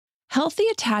Healthy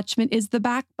attachment is the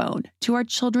backbone to our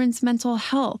children's mental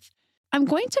health. I'm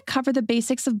going to cover the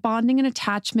basics of bonding and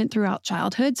attachment throughout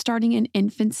childhood, starting in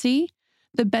infancy,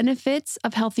 the benefits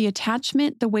of healthy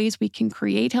attachment, the ways we can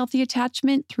create healthy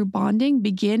attachment through bonding,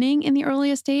 beginning in the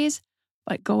earliest days,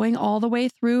 but going all the way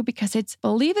through, because it's,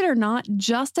 believe it or not,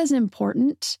 just as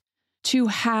important to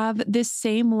have this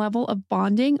same level of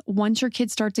bonding once your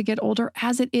kids start to get older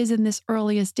as it is in this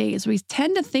earliest days. We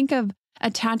tend to think of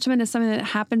attachment as something that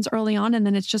happens early on and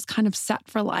then it's just kind of set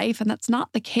for life, and that's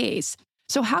not the case.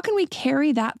 So how can we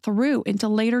carry that through into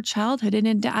later childhood and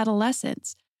into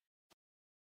adolescence?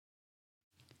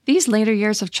 These later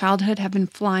years of childhood have been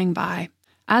flying by.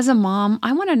 As a mom,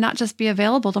 I want to not just be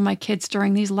available to my kids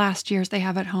during these last years they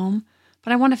have at home,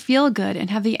 but I want to feel good and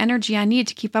have the energy I need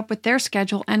to keep up with their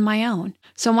schedule and my own.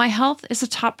 So my health is a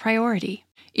top priority.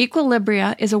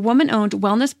 Equilibria is a woman-owned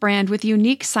wellness brand with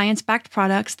unique science-backed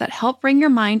products that help bring your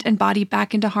mind and body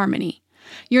back into harmony.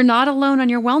 You're not alone on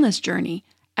your wellness journey.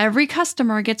 Every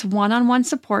customer gets one-on-one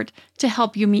support to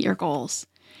help you meet your goals.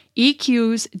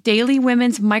 EQ's Daily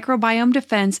Women's Microbiome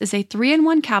Defense is a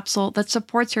 3-in-1 capsule that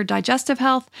supports your digestive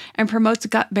health and promotes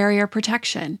gut barrier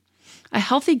protection. A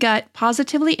healthy gut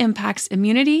positively impacts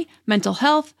immunity, mental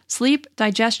health, sleep,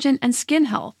 digestion, and skin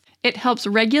health. It helps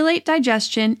regulate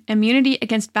digestion, immunity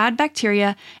against bad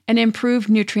bacteria, and improve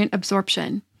nutrient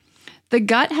absorption. The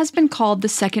gut has been called the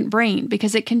second brain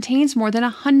because it contains more than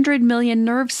 100 million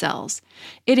nerve cells.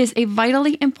 It is a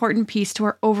vitally important piece to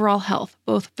our overall health,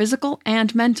 both physical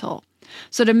and mental.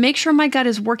 So to make sure my gut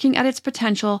is working at its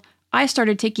potential, I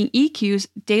started taking EQ's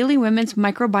Daily Women's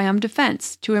Microbiome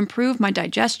Defense to improve my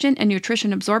digestion and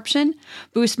nutrition absorption,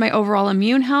 boost my overall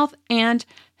immune health, and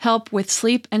help with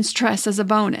sleep and stress as a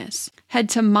bonus. Head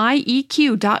to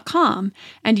myeq.com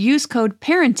and use code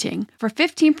PARENTING for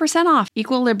 15% off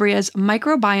Equilibria's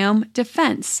Microbiome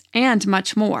Defense and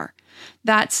much more.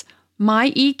 That's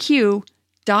myeq.com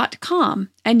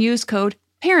and use code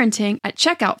PARENTING at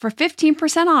checkout for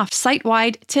 15% off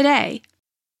site-wide today.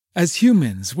 As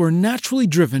humans, we're naturally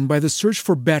driven by the search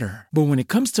for better. But when it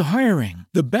comes to hiring,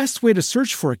 the best way to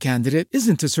search for a candidate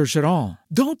isn't to search at all.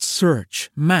 Don't search,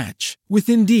 match with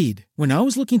Indeed. When I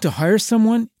was looking to hire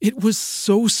someone, it was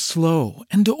so slow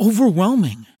and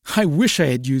overwhelming. I wish I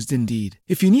had used Indeed.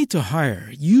 If you need to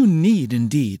hire, you need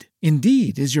Indeed.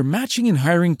 Indeed is your matching and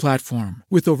hiring platform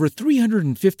with over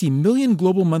 350 million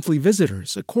global monthly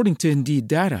visitors, according to Indeed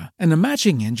data, and a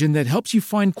matching engine that helps you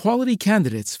find quality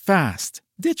candidates fast.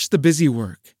 Ditch the busy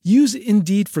work. Use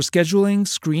Indeed for scheduling,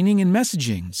 screening, and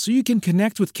messaging so you can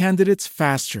connect with candidates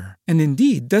faster. And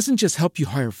Indeed doesn't just help you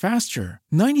hire faster.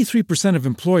 93% of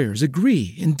employers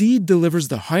agree Indeed delivers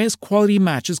the highest quality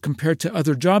matches compared to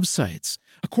other job sites,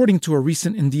 according to a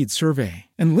recent Indeed survey.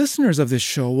 And listeners of this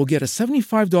show will get a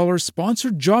 $75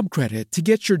 sponsored job credit to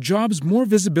get your jobs more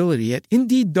visibility at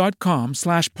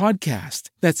Indeed.com/podcast.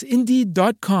 That's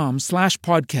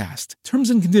Indeed.com/podcast.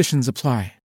 Terms and conditions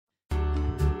apply.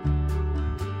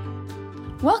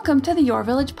 Welcome to the Your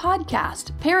Village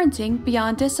podcast, Parenting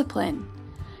Beyond Discipline.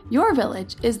 Your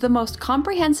Village is the most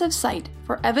comprehensive site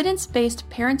for evidence-based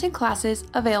parenting classes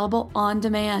available on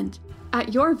demand at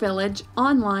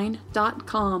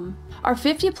yourvillageonline.com. Our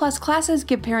 50-plus classes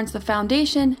give parents the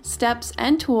foundation, steps,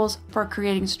 and tools for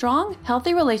creating strong,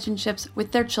 healthy relationships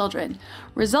with their children,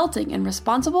 resulting in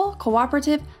responsible,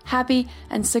 cooperative, happy,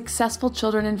 and successful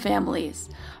children and families.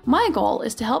 My goal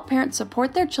is to help parents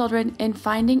support their children in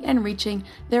finding and reaching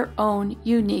their own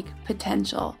unique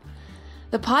potential.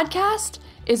 The podcast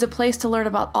is a place to learn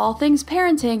about all things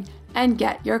parenting and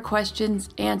get your questions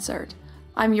answered.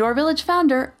 I'm Your Village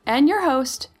founder and your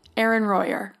host, Erin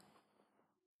Royer.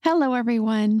 Hello,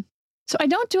 everyone. So I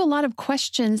don't do a lot of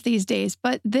questions these days,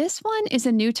 but this one is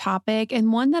a new topic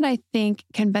and one that I think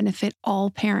can benefit all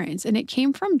parents. And it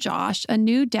came from Josh, a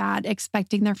new dad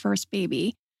expecting their first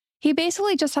baby. He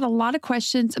basically just had a lot of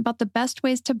questions about the best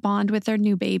ways to bond with their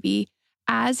new baby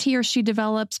as he or she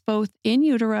develops both in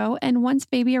utero and once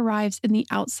baby arrives in the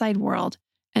outside world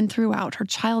and throughout her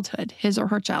childhood, his or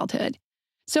her childhood.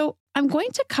 So I'm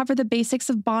going to cover the basics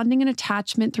of bonding and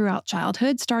attachment throughout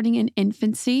childhood, starting in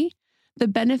infancy, the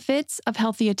benefits of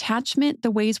healthy attachment, the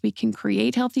ways we can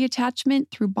create healthy attachment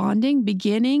through bonding,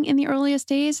 beginning in the earliest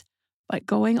days, but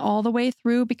going all the way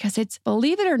through, because it's,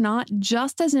 believe it or not,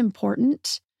 just as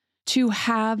important to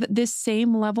have this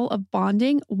same level of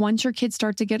bonding once your kids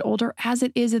start to get older as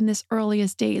it is in this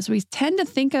earliest days. We tend to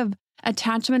think of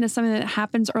attachment as something that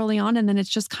happens early on and then it's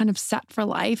just kind of set for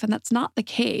life, and that's not the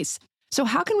case. So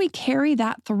how can we carry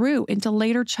that through into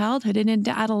later childhood and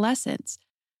into adolescence?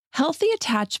 Healthy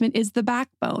attachment is the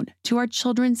backbone to our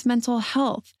children's mental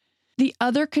health. The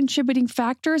other contributing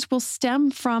factors will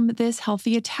stem from this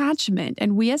healthy attachment.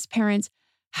 And we as parents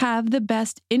have the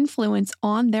best influence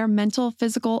on their mental,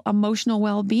 physical, emotional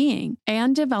well-being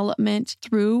and development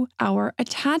through our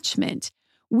attachment.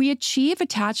 We achieve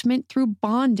attachment through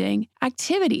bonding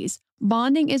activities.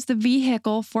 Bonding is the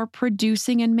vehicle for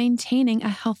producing and maintaining a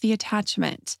healthy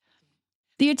attachment.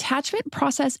 The attachment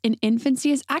process in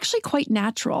infancy is actually quite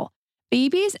natural.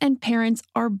 Babies and parents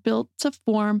are built to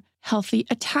form healthy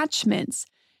attachments.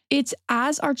 It's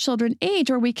as our children age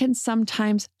where we can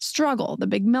sometimes struggle. The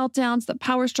big meltdowns, the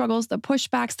power struggles, the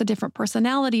pushbacks, the different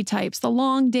personality types, the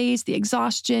long days, the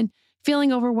exhaustion,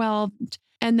 feeling overwhelmed,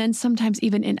 and then sometimes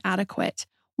even inadequate.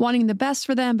 Wanting the best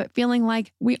for them, but feeling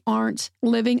like we aren't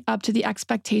living up to the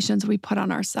expectations we put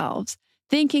on ourselves.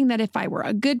 Thinking that if I were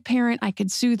a good parent, I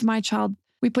could soothe my child.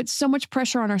 We put so much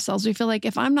pressure on ourselves. We feel like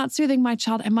if I'm not soothing my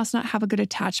child, I must not have a good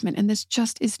attachment. And this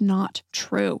just is not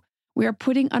true. We are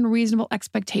putting unreasonable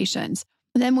expectations.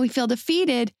 And then when we feel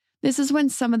defeated, this is when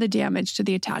some of the damage to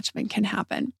the attachment can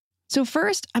happen. So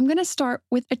first, I'm going to start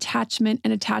with attachment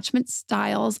and attachment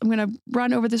styles. I'm going to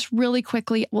run over this really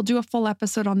quickly. We'll do a full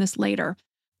episode on this later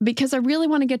because I really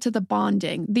want to get to the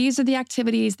bonding. These are the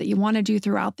activities that you want to do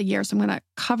throughout the year. So I'm going to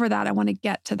cover that. I want to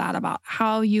get to that about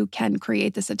how you can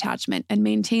create this attachment and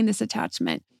maintain this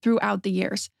attachment throughout the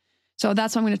years. So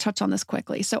that's why I'm going to touch on this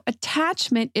quickly. So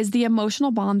attachment is the emotional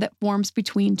bond that forms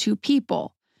between two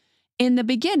people. In the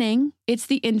beginning, it's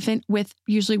the infant with,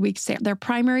 usually we say their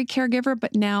primary caregiver,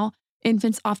 but now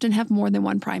infants often have more than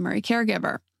one primary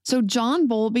caregiver. So John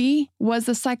Bowlby was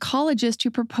the psychologist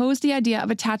who proposed the idea of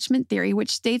attachment theory,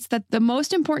 which states that the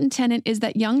most important tenet is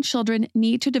that young children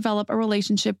need to develop a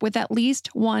relationship with at least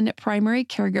one primary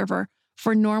caregiver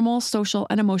for normal social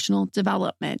and emotional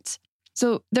development.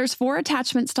 So there's 4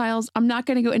 attachment styles. I'm not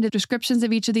going to go into descriptions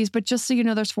of each of these, but just so you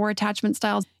know, there's 4 attachment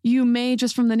styles. You may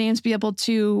just from the names be able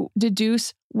to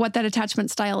deduce what that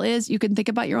attachment style is. You can think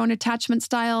about your own attachment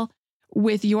style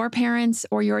with your parents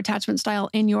or your attachment style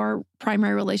in your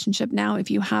primary relationship now, if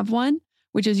you have one,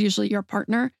 which is usually your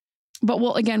partner. But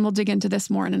we'll dig into this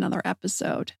more in another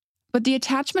episode. But the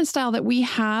attachment style that we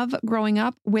have growing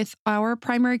up with our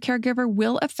primary caregiver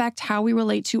will affect how we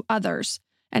relate to others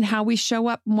and how we show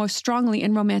up most strongly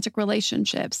in romantic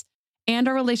relationships and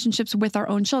our relationships with our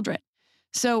own children.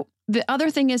 So the other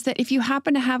thing is that if you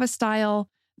happen to have a style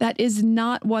that is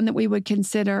not one that we would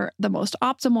consider the most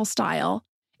optimal style,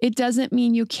 it doesn't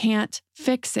mean you can't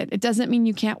fix it. It doesn't mean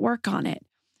you can't work on it.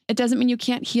 It doesn't mean you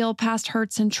can't heal past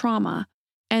hurts and trauma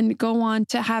and go on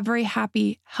to have very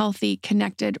happy, healthy,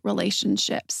 connected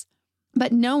relationships.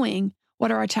 But knowing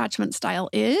what our attachment style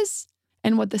is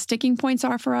and what the sticking points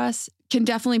are for us can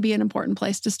definitely be an important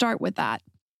place to start with that.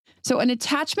 So an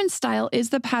attachment style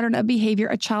is the pattern of behavior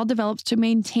a child develops to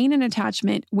maintain an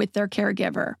attachment with their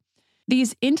caregiver.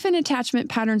 These infant attachment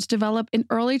patterns develop in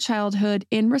early childhood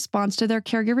in response to their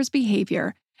caregiver's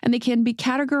behavior, and they can be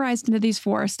categorized into these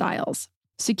 4 styles: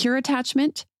 secure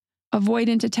attachment,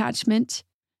 avoidant attachment,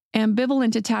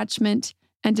 ambivalent attachment,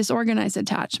 and disorganized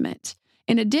attachment.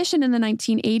 In addition, in the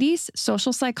 1980s,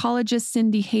 social psychologists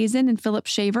Cindy Hazen and Philip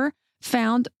Shaver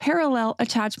found parallel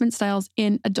attachment styles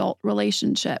in adult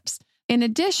relationships. In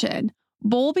addition,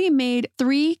 Bowlby made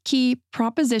 3 key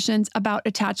propositions about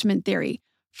attachment theory.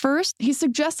 First, he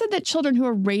suggested that children who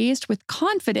are raised with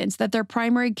confidence that their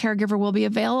primary caregiver will be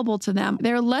available to them,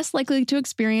 they're less likely to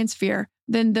experience fear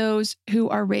than those who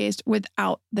are raised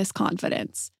without this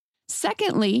confidence.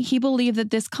 Secondly, he believed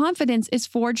that this confidence is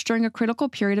forged during a critical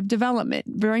period of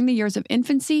development, during the years of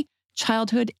infancy,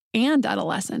 childhood, and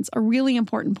adolescence. A really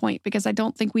important point, because I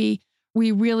don't think we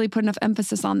really put enough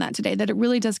emphasis on that today, that it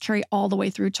really does carry all the way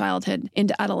through childhood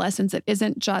into adolescence. It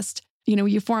isn't just,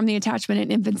 you form the attachment in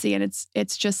infancy and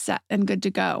it's just set and good to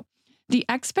go. The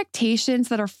expectations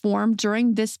that are formed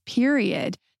during this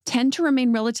period tend to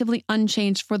remain relatively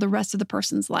unchanged for the rest of the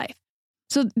person's life.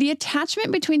 So the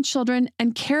attachment between children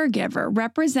and caregiver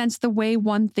represents the way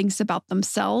one thinks about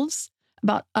themselves,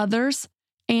 about others,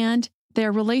 and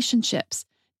their relationships.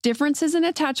 Differences in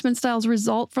attachment styles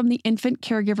result from the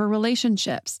infant-caregiver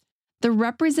relationships. The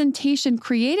representation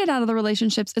created out of the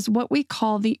relationships is what we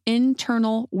call the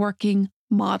internal working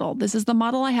model. This is the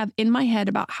model I have in my head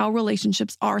about how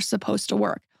relationships are supposed to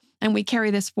work, and we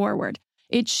carry this forward.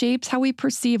 It shapes how we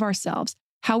perceive ourselves,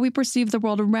 how we perceive the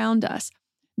world around us.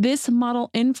 This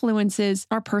model influences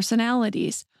our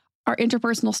personalities, our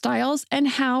interpersonal styles, and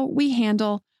how we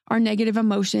handle our negative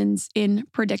emotions in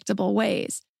predictable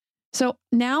ways. So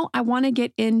now I want to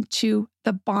get into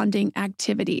the bonding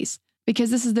activities, because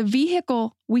this is the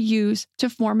vehicle we use to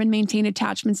form and maintain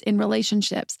attachments in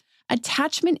relationships.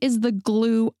 Attachment is the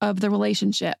glue of the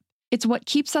relationship. It's what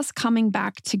keeps us coming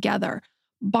back together.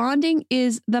 Bonding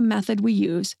is the method we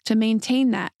use to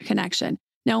maintain that connection.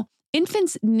 Now,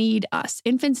 infants need us.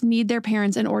 Infants need their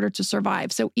parents in order to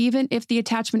survive. So even if the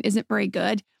attachment isn't very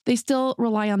good, they still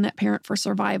rely on that parent for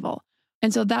survival.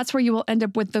 And so that's where you will end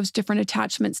up with those different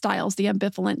attachment styles, the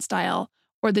ambivalent style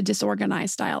or the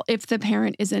disorganized style, if the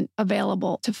parent isn't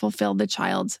available to fulfill the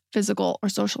child's physical or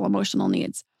social emotional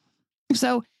needs.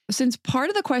 So since part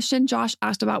of the question Josh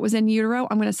asked about was in utero,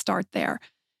 I'm going to start there.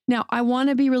 Now, I want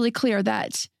to be really clear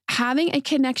that having a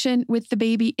connection with the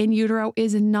baby in utero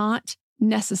is not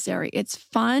necessary. It's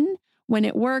fun when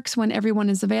it works, when everyone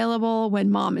is available, when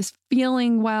mom is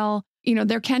feeling well.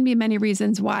 There can be many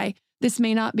reasons why this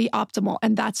may not be optimal,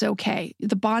 and that's okay.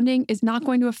 The bonding is not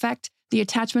going to affect the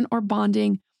attachment or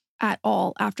bonding at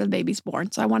all after the baby's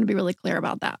born. So I want to be really clear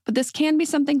about that. But this can be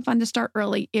something fun to start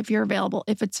early if you're available,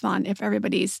 if it's fun, if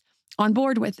everybody's on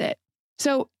board with it.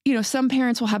 So, some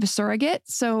parents will have a surrogate.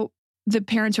 So the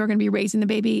parents who are going to be raising the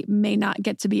baby may not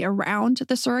get to be around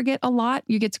the surrogate a lot.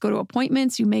 You get to go to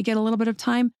appointments. You may get a little bit of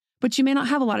time, but you may not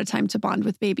have a lot of time to bond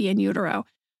with baby in utero.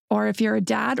 Or if you're a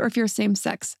dad or if you're a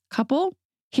same-sex couple,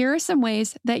 here are some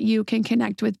ways that you can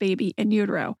connect with baby in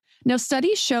utero. Now,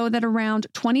 studies show that around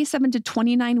 27 to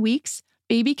 29 weeks,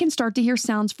 baby can start to hear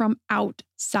sounds from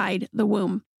outside the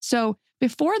womb. So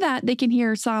before that, they can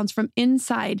hear sounds from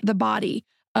inside the body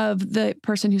of the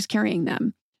person who's carrying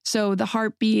them. So the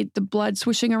heartbeat, the blood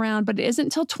swishing around, but it isn't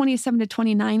until 27 to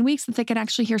 29 weeks that they can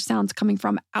actually hear sounds coming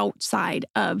from outside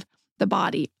of the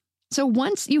body. So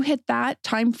once you hit that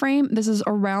time frame, this is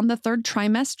around the third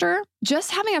trimester,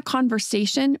 just having a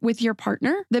conversation with your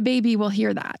partner, the baby will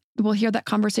hear that. Will hear that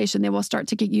conversation. They will start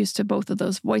to get used to both of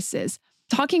those voices.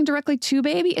 Talking directly to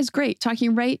baby is great.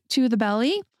 Talking right to the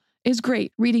belly is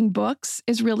great. Reading books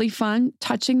is really fun.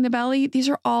 Touching the belly, these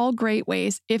are all great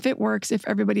ways if it works, if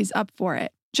everybody's up for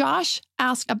it. Josh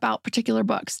asked about particular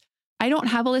books. I don't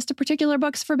have a list of particular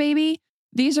books for baby.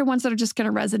 These are ones that are just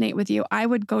going to resonate with you. I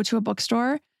would go to a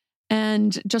bookstore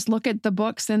and just look at the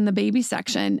books in the baby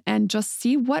section and just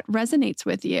see what resonates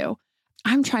with you.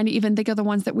 I'm trying to even think of the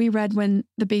ones that we read when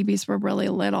the babies were really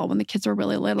little, when the kids were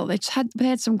really little. They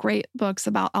had some great books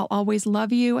about I'll Always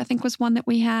Love You, I think was one that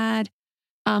we had.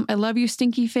 I Love You,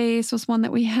 Stinky Face was one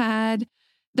that we had.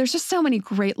 There's just so many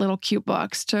great little cute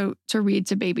books to read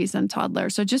to babies and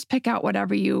toddlers. So just pick out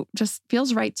whatever you just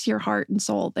feels right to your heart and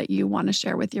soul that you want to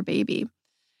share with your baby.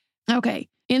 Okay.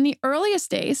 In the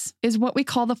earliest days is what we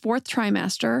call the fourth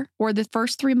trimester, or the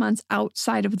first 3 months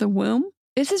outside of the womb.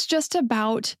 This is just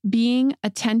about being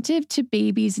attentive to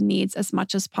baby's needs as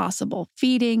much as possible,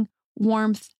 feeding,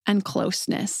 warmth, and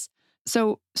closeness.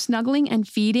 So snuggling and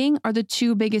feeding are the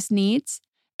two biggest needs.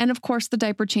 And of course, the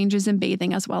diaper changes and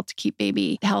bathing as well to keep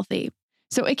baby healthy.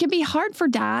 So it can be hard for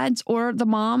dads or the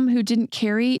mom who didn't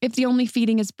carry if the only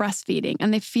feeding is breastfeeding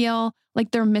and they feel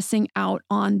like they're missing out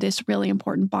on this really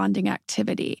important bonding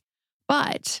activity.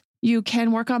 But you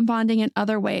can work on bonding in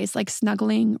other ways like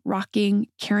snuggling, rocking,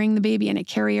 carrying the baby in a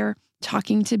carrier,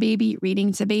 talking to baby,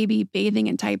 reading to baby, bathing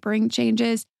and diapering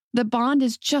changes. The bond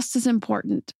is just as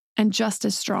important and just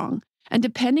as strong. And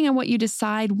depending on what you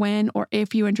decide when or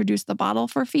if you introduce the bottle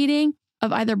for feeding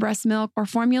of either breast milk or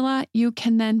formula, you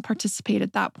can then participate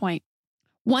at that point.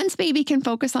 Once baby can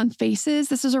focus on faces,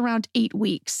 this is around 8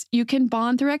 weeks. You can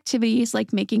bond through activities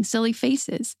like making silly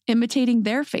faces, imitating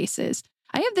their faces.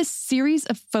 I have this series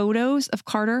of photos of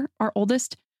Carter, our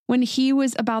oldest, when he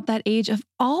was about that age, of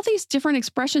all these different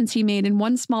expressions he made in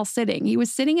one small sitting. He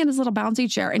was sitting in his little bouncy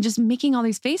chair and just making all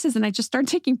these faces, and I just started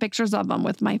taking pictures of them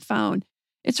with my phone.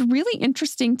 It's really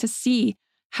interesting to see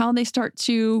how they start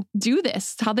to do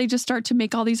this, how they just start to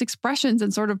make all these expressions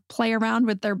and sort of play around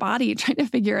with their body, trying to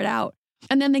figure it out.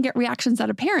 And then they get reactions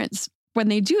out of parents when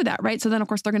they do that, right? So then, of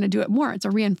course, they're going to do it more. It's a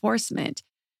reinforcement.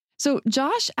 So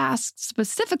Josh asked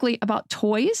specifically about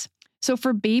toys. So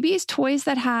for babies, toys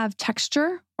that have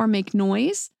texture or make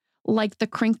noise, like the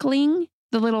crinkling,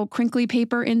 the little crinkly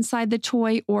paper inside the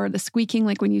toy, or the squeaking,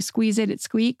 like when you squeeze it, it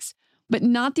squeaks, but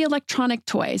not the electronic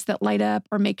toys that light up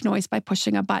or make noise by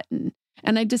pushing a button.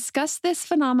 And I discussed this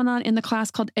phenomenon in the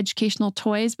class called Educational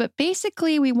Toys, but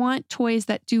basically we want toys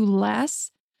that do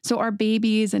less, so our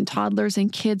babies and toddlers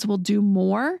and kids will do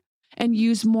more and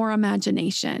use more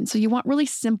imagination. So you want really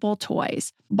simple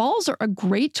toys. Balls are a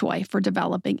great toy for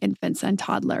developing infants and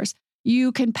toddlers.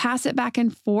 You can pass it back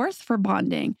and forth for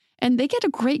bonding, and they get a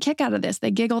great kick out of this.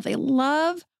 They giggle. They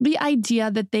love the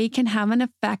idea that they can have an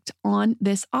effect on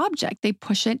this object. They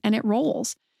push it and it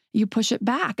rolls. You push it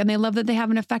back, and they love that they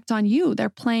have an effect on you. They're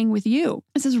playing with you.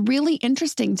 This is really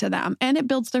interesting to them, and it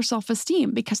builds their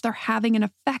self-esteem because they're having an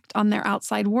effect on their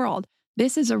outside world.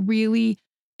 This is a really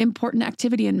important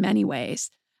activity in many ways.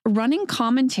 Running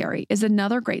commentary is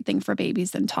another great thing for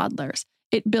babies and toddlers.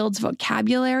 It builds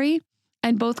vocabulary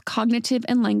and both cognitive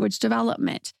and language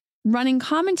development. Running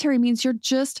commentary means you're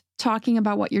just talking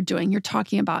about what you're doing. You're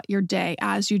talking about your day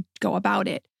as you go about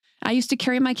it. I used to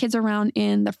carry my kids around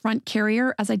in the front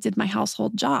carrier as I did my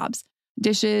household jobs,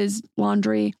 dishes,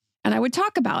 laundry, and I would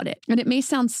talk about it. And it may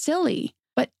sound silly,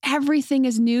 but everything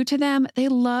is new to them. They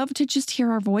love to just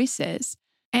hear our voices.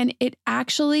 And it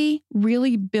actually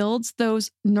really builds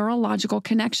those neurological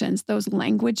connections, those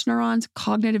language neurons,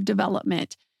 cognitive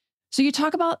development. So you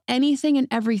talk about anything and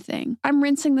everything. I'm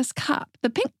rinsing this cup, the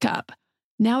pink cup.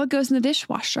 Now it goes in the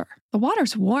dishwasher. The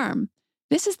water's warm.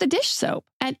 This is the dish soap.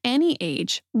 At any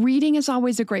age, reading is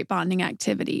always a great bonding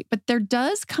activity, but there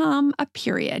does come a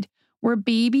period where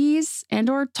babies and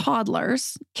or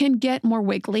toddlers can get more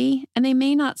wiggly and they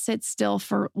may not sit still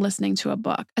for listening to a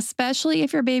book, especially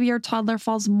if your baby or toddler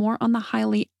falls more on the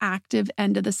highly active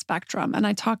end of the spectrum. And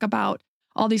I talk about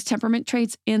all these temperament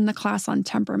traits in the class on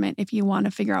temperament if you want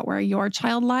to figure out where your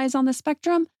child lies on the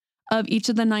spectrum of each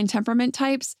of the 9 temperament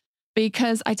types,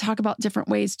 because I talk about different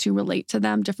ways to relate to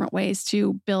them, different ways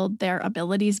to build their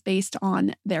abilities based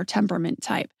on their temperament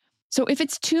type. So if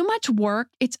it's too much work,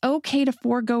 it's okay to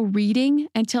forego reading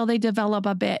until they develop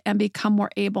a bit and become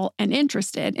more able and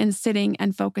interested in sitting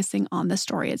and focusing on the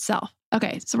story itself.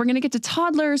 Okay, so we're going to get to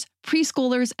toddlers,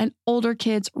 preschoolers, and older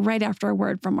kids right after a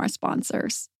word from our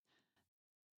sponsors.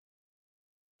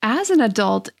 As an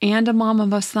adult and a mom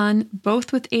of a son,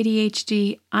 both with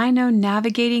ADHD, I know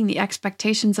navigating the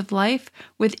expectations of life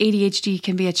with ADHD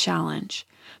can be a challenge.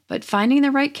 But finding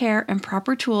the right care and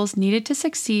proper tools needed to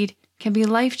succeed can be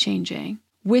life-changing.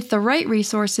 With the right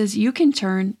resources, you can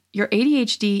turn your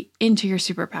ADHD into your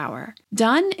superpower.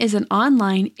 Done is an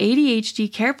online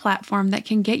ADHD care platform that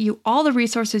can get you all the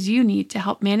resources you need to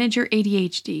help manage your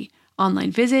ADHD, online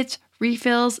visits,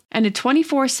 refills, and a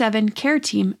 24/7 care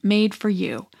team made for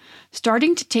you.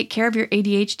 Starting to take care of your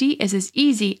ADHD is as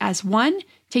easy as 1,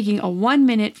 taking a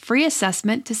 1-minute free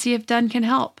assessment to see if Done can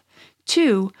help.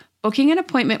 2, booking an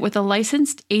appointment with a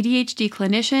licensed ADHD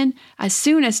clinician as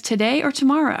soon as today or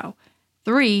tomorrow.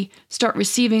 3, start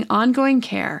receiving ongoing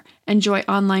care. Enjoy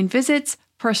online visits,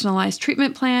 personalized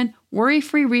treatment plan,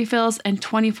 worry-free refills, and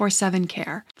 24/7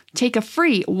 care. Take a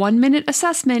free 1-minute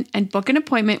assessment and book an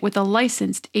appointment with a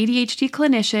licensed ADHD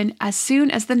clinician as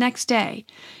soon as the next day.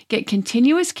 Get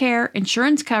continuous care,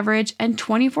 insurance coverage, and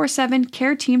 24/7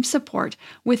 care team support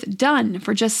with Done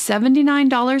for just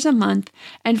 $79 a month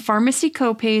and pharmacy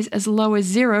copays as low as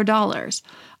 $0.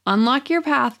 Unlock your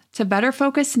path to better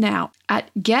focus now at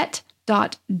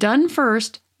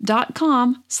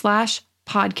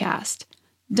get.donefirst.com/podcast.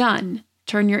 Done.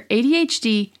 Turn your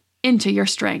ADHD into your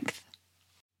strength.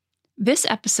 This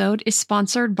episode is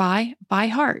sponsored by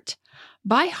ByHeart.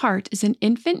 ByHeart is an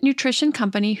infant nutrition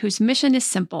company whose mission is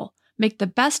simple: make the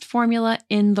best formula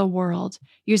in the world.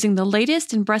 Using the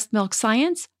latest in breast milk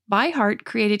science, ByHeart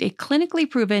created a clinically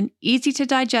proven,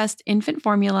 easy-to-digest infant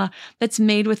formula that's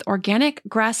made with organic,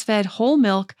 grass-fed whole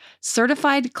milk,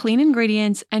 certified clean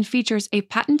ingredients, and features a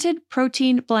patented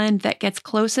protein blend that gets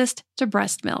closest to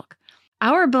breast milk.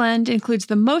 Our blend includes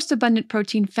the most abundant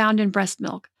protein found in breast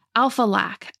milk,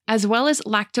 alpha-lac, as well as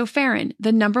lactoferrin,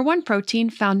 the #1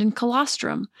 protein found in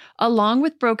colostrum, along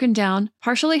with broken down,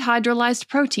 partially hydrolyzed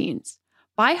proteins.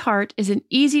 ByHeart is an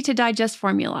easy-to-digest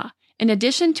formula. In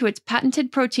addition to its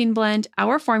patented protein blend,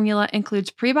 our formula includes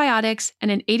prebiotics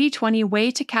and an 80-20 whey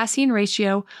to casein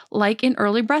ratio like in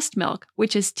early breast milk,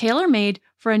 which is tailor-made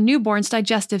for a newborn's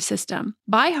digestive system.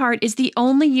 ByHeart is the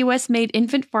only U.S.-made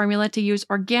infant formula to use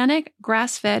organic,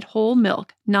 grass-fed whole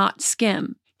milk, not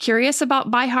skim. Curious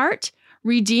about ByHeart?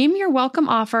 Redeem your welcome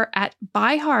offer at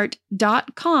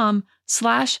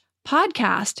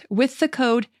byheart.com/podcast with the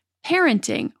code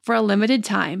PARENTING for a limited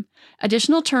time.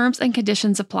 Additional terms and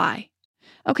conditions apply.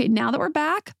 Okay, now that we're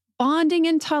back, bonding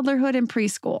in toddlerhood and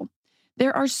preschool.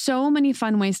 There are so many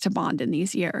fun ways to bond in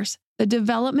these years. The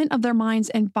development of their minds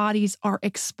and bodies are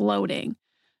exploding.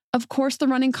 Of course, the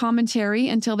running commentary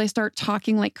until they start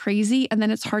talking like crazy, and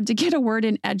then it's hard to get a word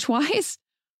in edgewise.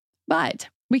 But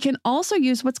we can also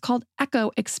use what's called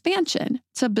echo expansion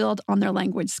to build on their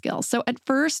language skills. So at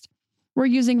first, we're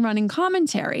using running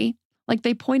commentary, like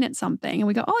they point at something and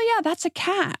we go, oh yeah, that's a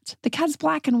cat. The cat's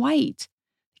black and white.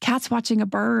 The cat's watching a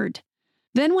bird.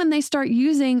 Then when they start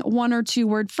using 1 or 2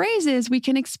 word phrases, we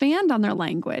can expand on their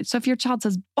language. So if your child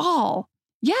says ball,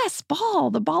 yes,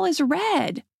 ball, the ball is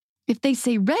red. If they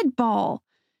say red ball,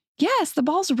 yes, the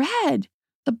ball's red.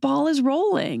 The ball is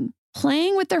rolling.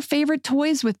 Playing with their favorite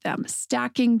toys with them,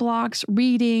 stacking blocks,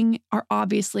 reading are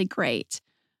obviously great.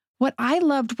 What I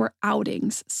loved were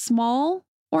outings, small,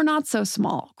 or not so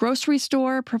small. Grocery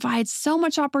store provides so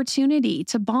much opportunity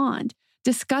to bond,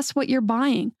 discuss what you're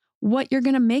buying, what you're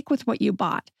going to make with what you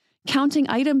bought, counting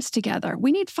items together.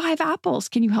 We need 5 apples.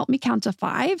 Can you help me count to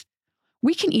 5?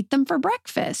 We can eat them for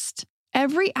breakfast.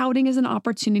 Every outing is an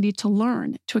opportunity to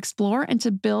learn, to explore, and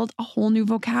to build a whole new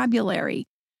vocabulary.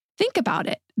 Think about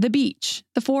it. The beach,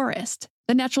 the forest,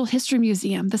 the Natural History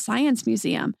Museum, the Science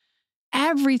Museum.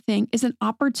 Everything is an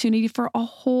opportunity for a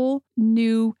whole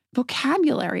new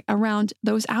vocabulary around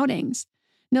those outings.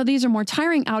 Now, these are more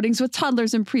tiring outings with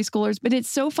toddlers and preschoolers, but it's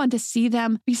so fun to see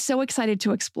them be so excited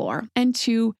to explore and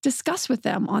to discuss with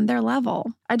them on their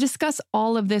level. I discuss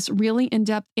all of this really in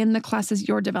depth in the classes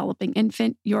Your Developing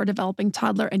Infant, Your Developing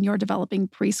Toddler, and Your Developing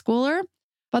Preschooler,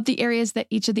 but the areas that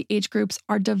each of the age groups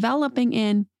are developing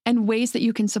in and ways that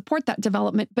you can support that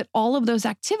development. But all of those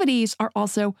activities are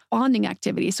also bonding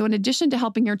activities. So in addition to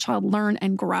helping your child learn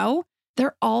and grow,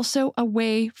 they're also a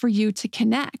way for you to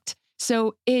connect.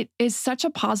 So it is such a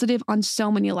positive on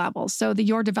so many levels. So the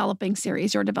Your Developing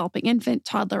series, Your Developing Infant,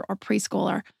 Toddler, or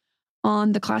Preschooler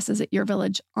on the classes at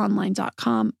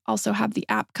yourvillageonline.com. Also have the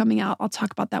app coming out. I'll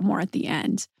talk about that more at the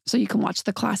end. So you can watch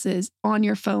the classes on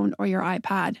your phone or your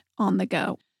iPad on the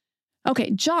go. Okay,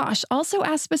 Josh also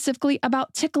asked specifically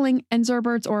about tickling and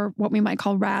Zerbirds, or what we might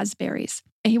call raspberries.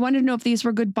 And he wanted to know if these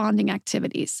were good bonding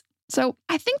activities. So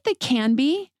I think they can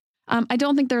be. I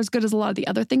don't think they're as good as a lot of the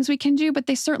other things we can do, but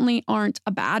they certainly aren't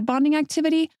a bad bonding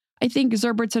activity. I think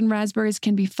Zerbirds and raspberries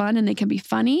can be fun and they can be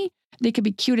funny. They could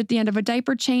be cute at the end of a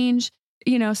diaper change,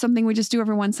 something we just do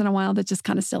every once in a while that's just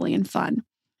kind of silly and fun.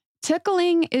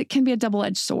 Tickling, it can be a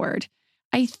double-edged sword.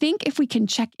 I think if we can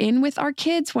check in with our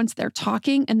kids once they're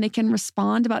talking and they can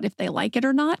respond about if they like it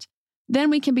or not, then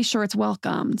we can be sure it's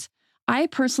welcomed. I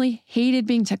personally hated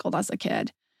being tickled as a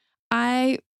kid.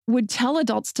 I would tell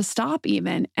adults to stop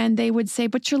even, and they would say,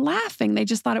 but you're laughing. They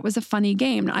just thought it was a funny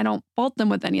game. I don't fault them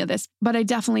with any of this, but I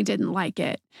definitely didn't like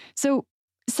it. So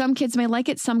some kids may like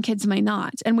it, some kids may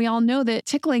not. And we all know that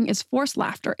tickling is forced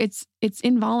laughter. It's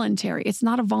involuntary. It's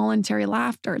not a voluntary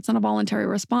laughter. It's not a voluntary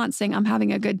response saying, I'm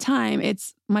having a good time.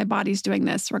 It's my body's doing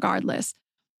this regardless.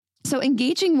 So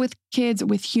engaging with kids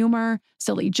with humor,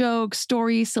 silly jokes,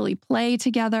 stories, silly play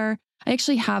together. I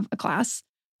actually have a class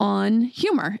on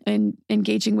humor and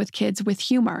engaging with kids with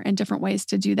humor and different ways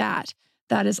to do that.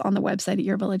 That is on the website at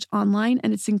Your Village Online,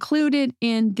 and it's included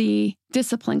in the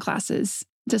discipline classes,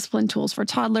 discipline tools for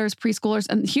toddlers, preschoolers,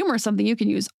 and humor is something you can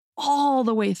use all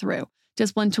the way through.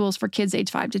 Discipline tools for kids age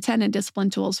 5 to 10 and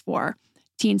discipline tools for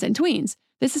teens and tweens.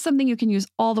 This is something you can use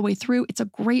all the way through. It's a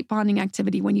great bonding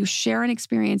activity when you share an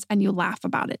experience and you laugh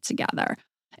about it together.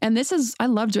 And I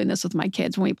love doing this with my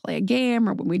kids when we play a game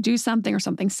or when we do something or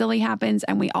something silly happens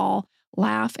and we all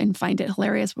laugh and find it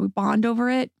hilarious. We bond over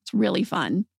it. It's really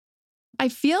fun. I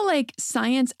feel like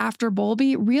science after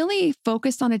Bowlby really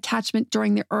focused on attachment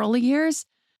during the early years,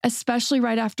 especially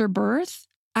right after birth,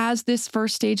 as this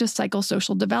first stage of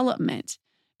psychosocial development,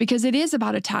 because it is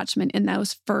about attachment in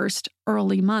those first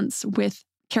early months with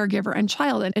caregiver and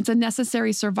child. And it's a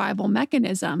necessary survival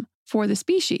mechanism for the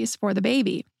species, for the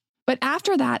baby. But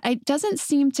after that, it doesn't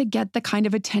seem to get the kind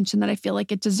of attention that I feel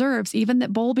like it deserves, even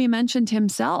that Bowlby mentioned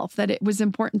himself, that it was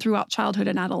important throughout childhood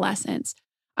and adolescence.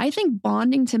 I think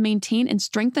bonding to maintain and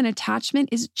strengthen attachment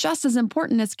is just as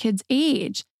important as kids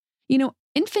age.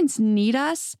 Infants need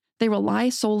us. They rely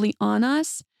solely on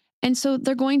us. And so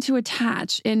they're going to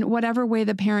attach in whatever way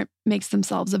the parent makes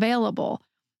themselves available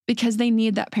because they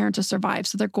need that parent to survive.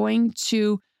 So they're going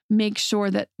to make sure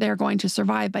that they're going to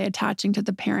survive by attaching to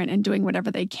the parent and doing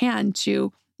whatever they can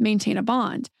to maintain a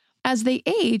bond. As they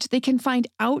age, they can find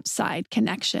outside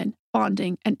connection,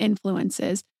 bonding, and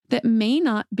influences that may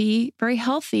not be very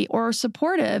healthy or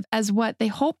supportive as what they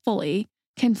hopefully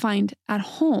can find at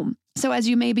home. So as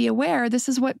you may be aware, this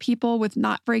is what people with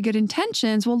not very good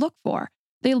intentions will look for.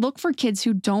 They look for kids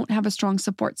who don't have a strong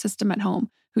support system at home,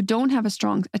 who don't have a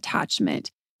strong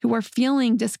attachment, who are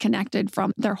feeling disconnected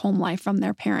from their home life, from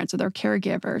their parents or their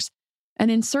caregivers,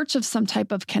 and in search of some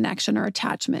type of connection or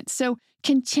attachment. So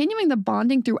continuing the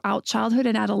bonding throughout childhood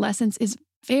and adolescence is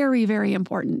very, very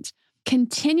important.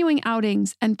 Continuing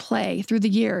outings and play through the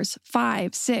years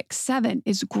 5, 6, 7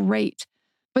 is great.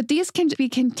 But these can be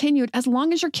continued as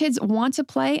long as your kids want to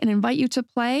play and invite you to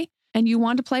play and you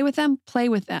want to play with them, play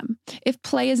with them. If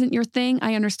play isn't your thing,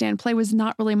 I understand. Play was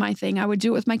not really my thing. I would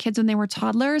do it with my kids when they were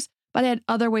toddlers, but I had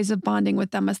other ways of bonding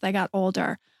with them as they got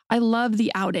older. I love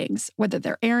the outings, whether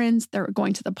they're errands, they're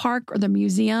going to the park or the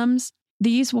museums.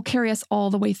 These will carry us all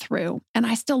the way through. And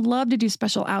I still love to do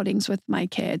special outings with my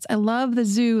kids. I love the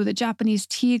zoo, the Japanese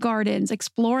tea gardens,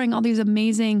 exploring all these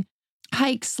amazing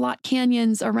hikes, slot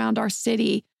canyons around our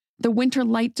city, the winter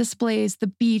light displays, the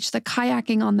beach, the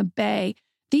kayaking on the bay.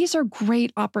 These are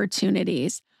great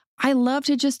opportunities. I love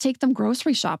to just take them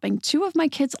grocery shopping. 2 of my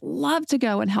kids love to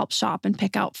go and help shop and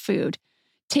pick out food.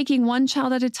 Taking one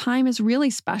child at a time is really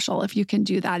special if you can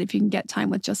do that, if you can get time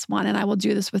with just one. And I will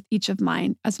do this with each of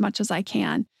mine as much as I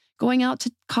can. Going out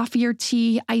to coffee or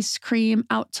tea, ice cream,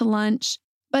 out to lunch.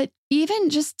 But even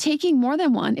just taking more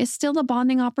than one is still a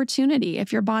bonding opportunity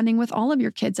if you're bonding with all of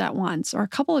your kids at once or a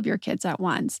couple of your kids at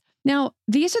once. Now,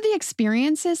 these are the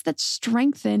experiences that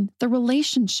strengthen the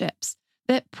relationships,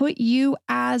 that put you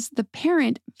as the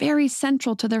parent very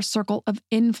central to their circle of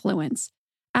influence.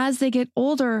 As they get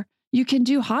older, you can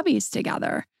do hobbies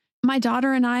together. My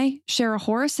daughter and I share a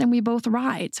horse and we both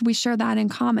ride. So we share that in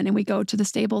common and we go to the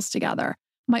stables together.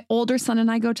 My older son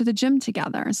and I go to the gym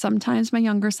together. And sometimes my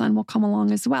younger son will come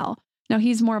along as well. Now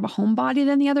he's more of a homebody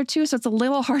than the other 2, so it's a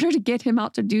little harder to get him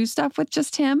out to do stuff with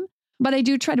just him. But I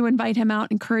do try to invite him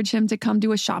out, encourage him to come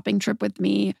do a shopping trip with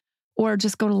me or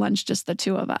just go to lunch, just the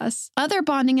 2 of us. Other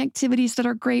bonding activities that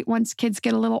are great once kids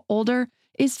get a little older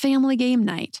is family game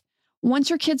night. Once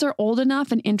your kids are old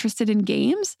enough and interested in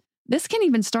games, this can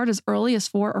even start as early as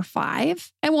 4 or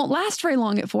 5. It won't last very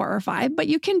long at 4 or 5, but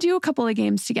you can do a couple of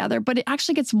games together. But it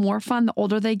actually gets more fun the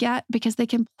older they get because they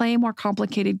can play more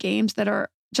complicated games that are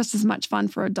just as much fun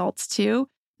for adults too,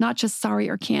 not just Sorry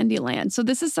or Candyland. So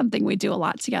this is something we do a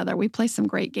lot together. We play some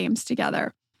great games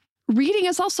together. Reading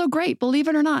is also great, believe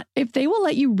it or not. If they will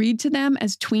let you read to them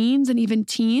as tweens and even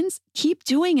teens, keep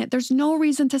doing it. There's no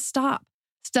reason to stop.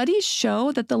 Studies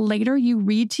show that the later you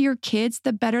read to your kids,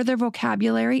 the better their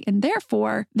vocabulary and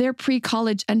therefore their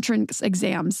pre-college entrance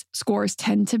exams scores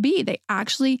tend to be.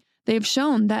 They've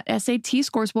shown that SAT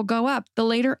scores will go up the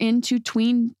later into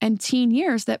tween and teen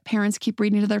years that parents keep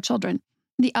reading to their children.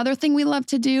 The other thing I love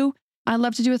to do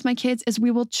with my kids is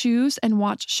we will choose and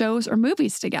watch shows or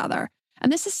movies together.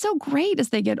 And this is so great as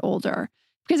they get older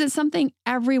because it's something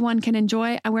everyone can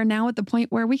enjoy. And we're now at the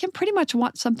point where we can pretty much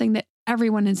watch something that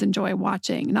everyone is enjoying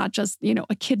watching, not just,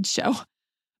 a kid's show.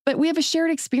 But we have a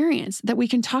shared experience that we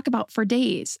can talk about for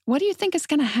days. What do you think is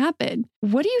going to happen?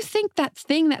 What do you think that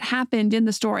thing that happened in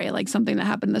the story, like something that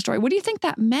happened in the story, what do you think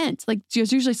that meant? Like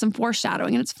there's usually some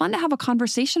foreshadowing, and it's fun to have a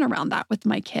conversation around that with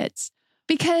my kids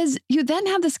because you then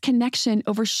have this connection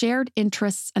over shared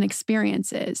interests and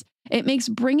experiences. It makes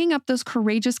bringing up those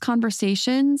courageous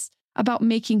conversations about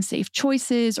making safe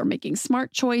choices or making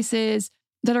smart choices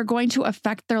that are going to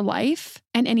affect their life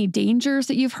and any dangers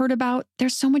that you've heard about. They're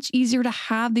so much easier to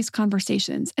have these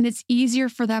conversations, and it's easier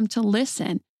for them to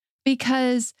listen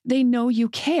because they know you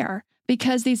care,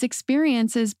 because these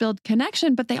experiences build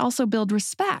connection, but they also build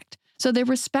respect. So they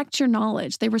respect your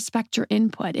knowledge. They respect your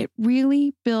input. It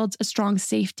really builds a strong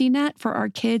safety net for our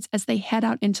kids as they head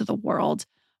out into the world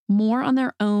more on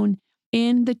their own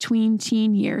in the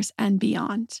tween-teen years and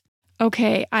beyond.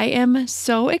 Okay, I am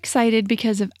so excited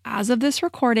because as of this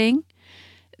recording,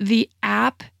 the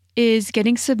app is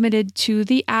getting submitted to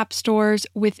the app stores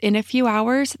within a few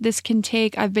hours. This can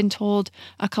take, I've been told,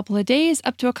 a couple of days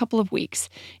up to a couple of weeks.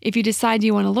 If you decide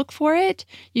you want to look for it,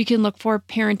 you can look for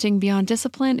Parenting Beyond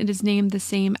Discipline. It is named the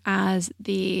same as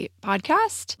the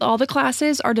podcast. All the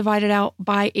classes are divided out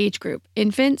by age group: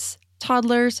 infants,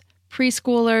 toddlers,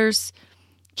 preschoolers,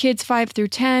 kids 5 through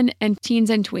 10, and teens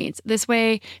and tweens. This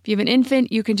way, if you have an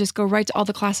infant, you can just go right to all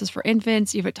the classes for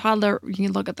infants. You have a toddler, you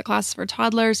can look at the classes for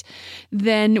toddlers.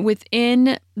 Then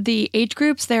within the age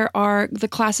groups, the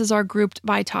classes are grouped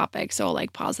by topic. So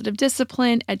like positive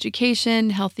discipline, education,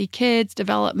 healthy kids,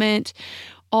 development,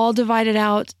 all divided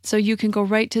out. So you can go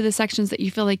right to the sections that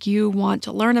you feel like you want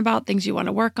to learn about, things you want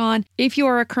to work on. If you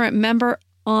are a current member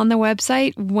on the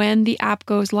website, when the app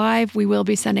goes live, we will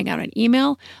be sending out an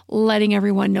email letting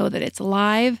everyone know that it's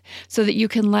live so that you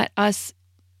can let us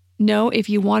know if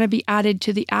you want to be added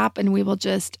to the app, and we will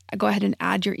just go ahead and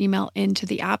add your email into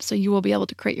the app. So you will be able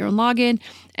to create your own login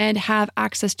and have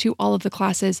access to all of the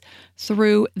classes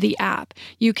through the app.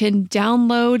 You can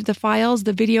download the files,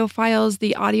 the video files,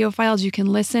 the audio files. You can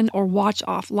listen or watch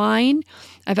offline.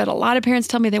 I've had a lot of parents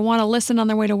tell me they want to listen on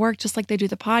their way to work, just like they do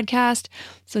the podcast.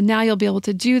 So now you'll be able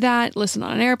to do that, listen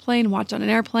on an airplane, watch on an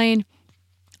airplane.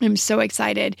 I'm so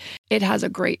excited. It has a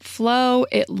great flow.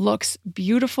 It looks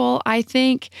beautiful, I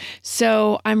think.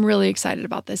 So I'm really excited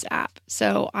about this app.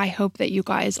 So I hope that you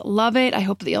guys love it. I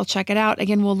hope that you'll check it out.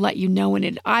 Again, I will let you know when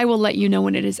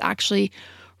it is actually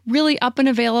really up and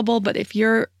available. But if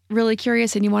you're really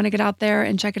curious and you want to get out there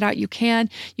and check it out, you can.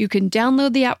 You can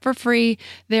download the app for free.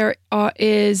 There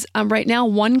is right now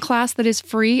one class that is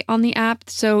free on the app,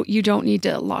 so you don't need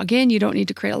to log in. You don't need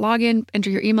to create a login, enter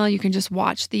your email. You can just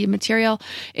watch the material.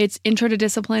 It's Intro to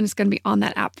Discipline. It's going to be on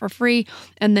that app for free.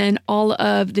 And then all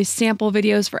of the sample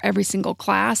videos for every single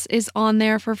class is on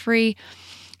there for free.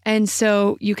 And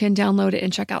so you can download it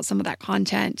and check out some of that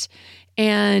content.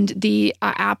 And the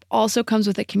app also comes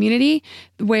with a community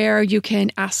where you can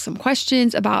ask some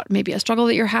questions about maybe a struggle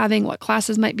that you're having, what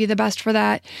classes might be the best for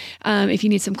that. If you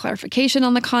need some clarification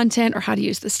on the content or how to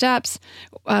use the steps,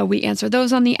 we answer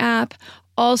those on the app.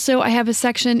 Also, I have a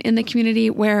section in the community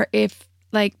where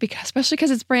especially because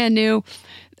it's brand new,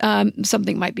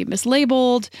 something might be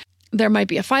mislabeled. There might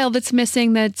be a file that's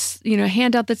missing, that's, a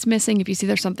handout that's missing. If you see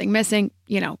there's something missing,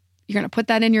 you're going to put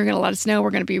that in, you're going to let us know.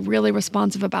 We're going to be really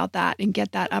responsive about that and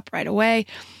get that up right away.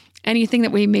 Anything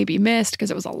that we maybe missed,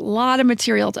 because it was a lot of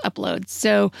material to upload.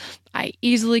 So I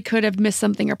easily could have missed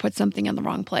something or put something in the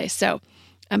wrong place. So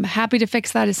I'm happy to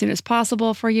fix that as soon as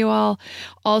possible for you all.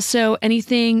 Also,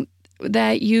 anything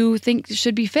that you think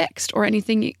should be fixed or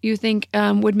anything you think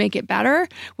would make it better,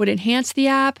 would enhance the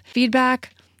app,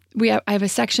 feedback. I have a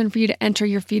section for you to enter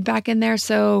your feedback in there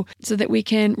so that we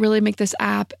can really make this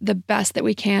app the best that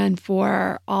we can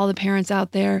for all the parents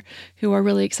out there who are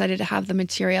really excited to have the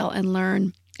material and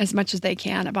learn as much as they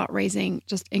can about raising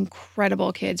just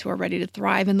incredible kids who are ready to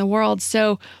thrive in the world.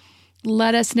 So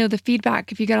let us know the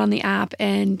feedback if you get on the app,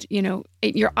 and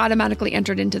you're automatically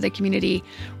entered into the community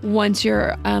once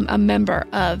you're a member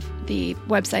of the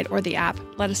website or the app.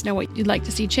 Let us know what you'd like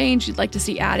to see changed, you'd like to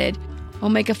see added. We'll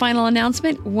make a final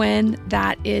announcement when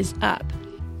that is up.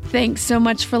 Thanks so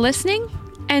much for listening,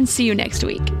 and see you next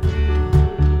week.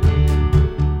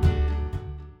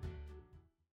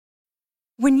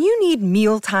 When you need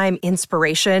mealtime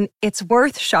inspiration, it's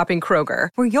worth shopping Kroger,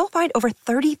 where you'll find over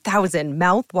 30,000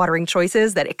 mouth-watering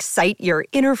choices that excite your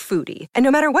inner foodie. And no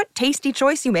matter what tasty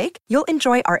choice you make, you'll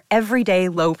enjoy our everyday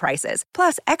low prices,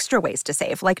 plus extra ways to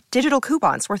save, like digital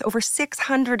coupons worth over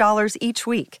 $600 each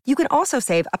week. You can also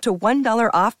save up to $1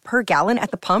 off per gallon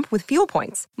at the pump with fuel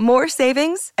points. More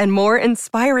savings and more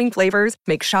inspiring flavors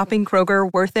make shopping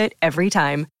Kroger worth it every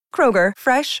time. Kroger,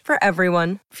 fresh for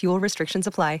everyone. Fuel restrictions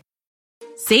apply.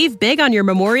 Save big on your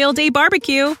Memorial Day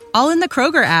barbecue, all in the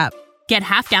Kroger app. Get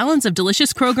half gallons of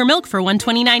delicious Kroger milk for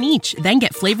 $1.29 each. Then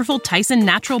get flavorful Tyson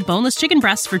natural boneless chicken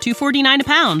breasts for $2.49 a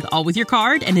pound, all with your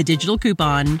card and a digital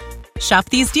coupon. Shop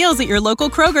these deals at your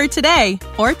local Kroger today,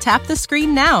 or tap the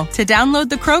screen now to download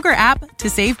the Kroger app to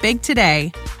save big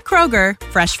today. Kroger,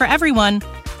 fresh for everyone.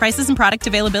 Prices and product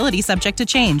availability subject to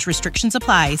change. Restrictions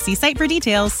apply. See site for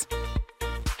details.